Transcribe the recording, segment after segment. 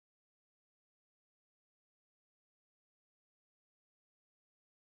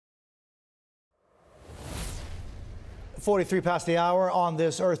43 past the hour on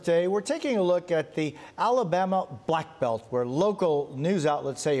this Earth Day. We're taking a look at the Alabama Black Belt, where local news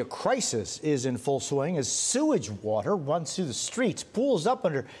outlets say a crisis is in full swing as sewage water runs through the streets, pools up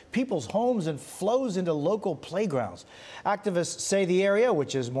under people's homes, and flows into local playgrounds. Activists say the area,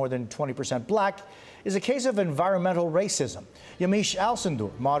 which is more than 20% black, is a case of environmental racism. Yamiche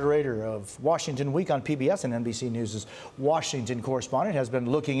Alcindor, moderator of Washington Week on PBS and NBC News' Washington correspondent, has been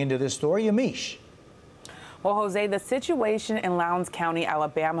looking into this story. Yamiche. Well, Jose, the situation in Lowndes County,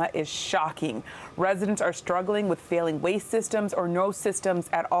 Alabama is shocking. Residents are struggling with failing waste systems or no systems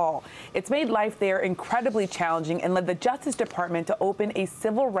at all. It's made life there incredibly challenging and led the Justice Department to open a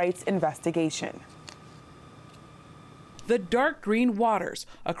civil rights investigation. The dark green waters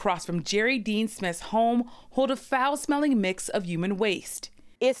across from Jerry Dean Smith's home hold a foul-smelling mix of human waste.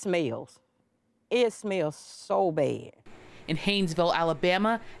 It smells. It smells so bad. In Haynesville,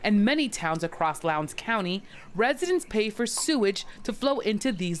 Alabama, and many towns across Lowndes County, residents pay for sewage to flow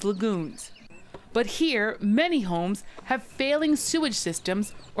into these lagoons. But here, many homes have failing sewage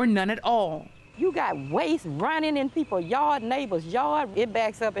systems or none at all. You got waste running in people's yard, neighbors' yard. It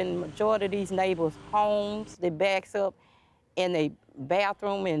backs up in the majority of these neighbors' homes. It backs up in the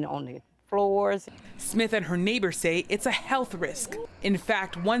bathroom and on the floors. Smith and her neighbors say it's a health risk. In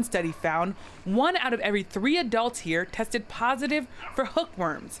fact, one study found 1 out of every 3 adults here tested positive for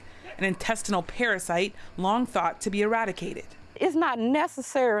hookworms, an intestinal parasite long thought to be eradicated. It's not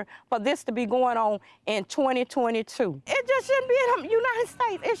necessary for this to be going on in 2022. It just shouldn't be in the United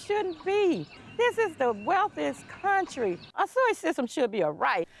States. It shouldn't be. This is the wealthiest country. A sewage system should be a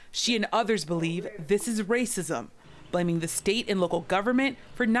right. She and others believe this is racism, blaming the state and local government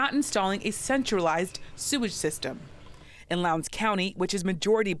for not installing a centralized sewage system. In Lowndes County, which is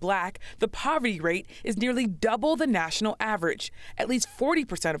majority black, the poverty rate is nearly double the national average. At least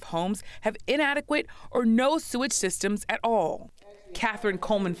 40% of homes have inadequate or no sewage systems at all. Catherine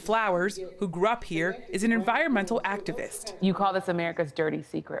Coleman Flowers, who grew up here, is an environmental activist. You call this America's dirty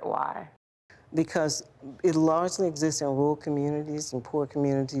secret. Why? Because it largely exists in rural communities and poor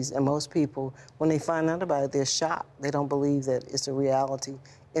communities, and most people, when they find out about it, they're shocked. They don't believe that it's a reality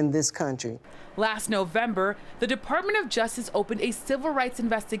in this country. Last November, the Department of Justice opened a civil rights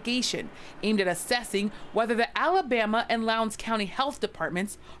investigation aimed at assessing whether the Alabama and Lowndes County health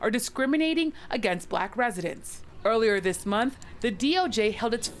departments are discriminating against black residents. Earlier this month, the DOJ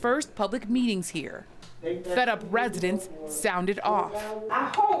held its first public meetings here. Fed-up residents sounded off.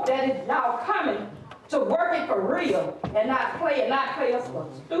 I hope that y'all coming to work it for real and not play us for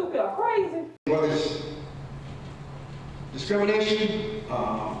stupid or crazy. Whether it's discrimination,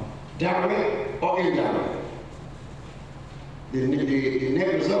 direct or indirect, the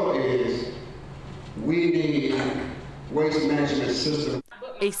net result is we need waste management system.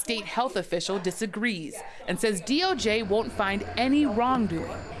 A state health official disagrees and says DOJ won't find any wrongdoing.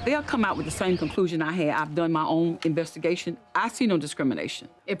 They'll come out with the same conclusion I had. I've done my own investigation. I see no discrimination.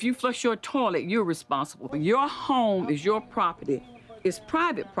 If you flush your toilet, you're responsible. Your home is your property. It's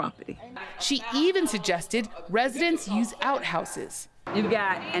private property. She even suggested residents use outhouses. You've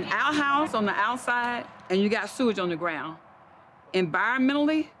got an outhouse on the outside and you got sewage on the ground.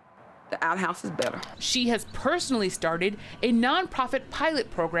 Environmentally, the outhouse is better. She has personally started a nonprofit pilot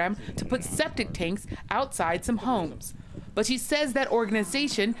program to put septic tanks outside some homes. But she says that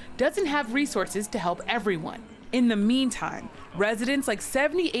organization doesn't have resources to help everyone. In the meantime, residents like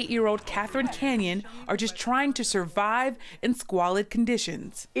 78-year-old Catherine Canyon are just trying to survive in squalid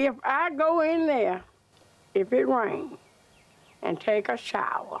conditions. If I go in there, if it rains, and take a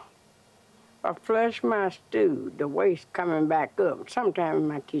shower, or flush my stew, the waste coming back up, sometimes in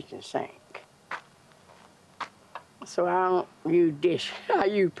my kitchen sink. So I don't use dish, I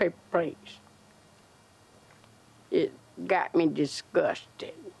use paper plates. It got me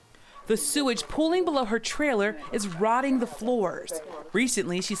disgusted. The sewage pooling below her trailer is rotting the floors.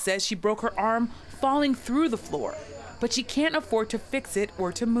 Recently, she says she broke her arm falling through the floor, but she can't afford to fix it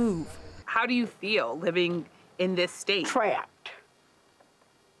or to move. How do you feel living in this state? Trapped.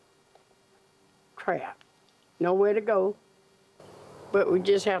 Nowhere to go. But we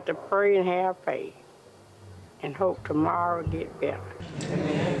just have to pray and have faith and hope tomorrow will get better.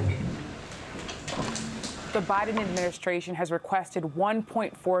 The Biden administration has requested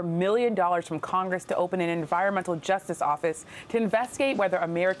 $1.4 million from Congress to open an environmental justice office to investigate whether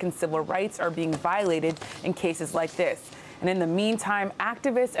American civil rights are being violated in cases like this. And in the meantime,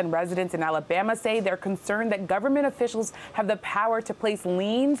 activists and residents in Alabama say they're concerned that government officials have the power to place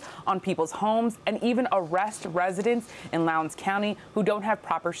liens on people's homes and even arrest residents in Lowndes County who don't have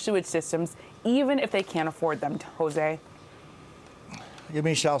proper sewage systems, even if they can't afford them. Jose?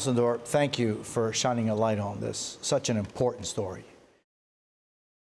 Yamiche Alcindor, thank you for shining a light on this, such an important story.